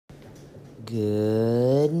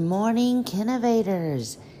Good morning,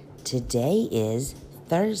 Kinnovators. Today is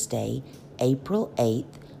Thursday, April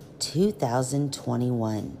 8th,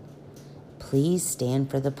 2021. Please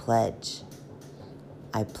stand for the pledge.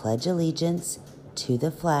 I pledge allegiance to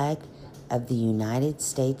the flag of the United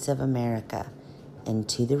States of America and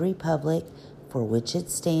to the republic for which it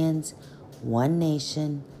stands, one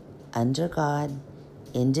nation, under God,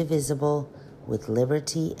 indivisible, with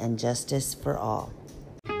liberty and justice for all.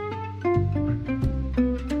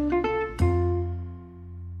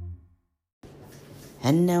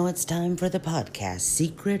 And now it's time for the podcast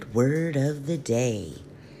Secret Word of the Day.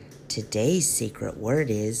 Today's secret word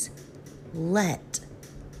is let.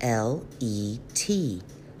 L-E-T.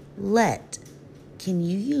 Let. Can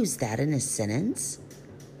you use that in a sentence?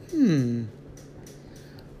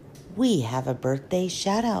 We have a birthday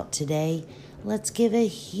shout out today. Let's give a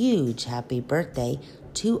huge happy birthday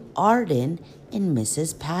to Arden in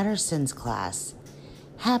Mrs. Patterson's class.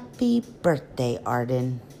 Happy birthday,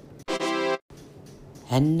 Arden.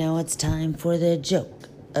 And now it's time for the joke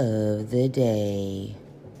of the day.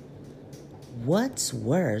 What's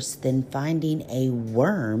worse than finding a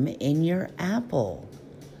worm in your apple?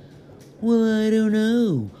 Well, I don't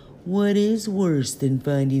know. What is worse than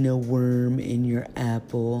finding a worm in your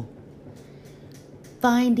apple?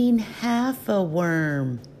 Finding half a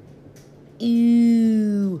worm.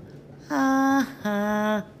 Ew. Ha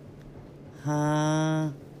ha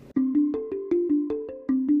ha.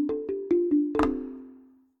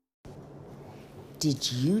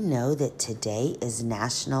 Did you know that today is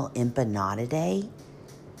National Empanada Day?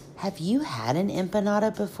 Have you had an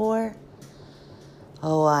empanada before?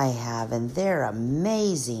 Oh, I have, and they're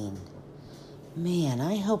amazing. Man,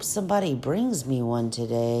 I hope somebody brings me one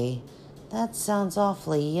today. That sounds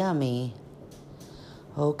awfully yummy.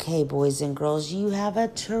 Okay, boys and girls, you have a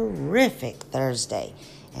terrific Thursday,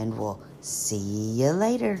 and we'll see you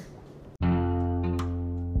later.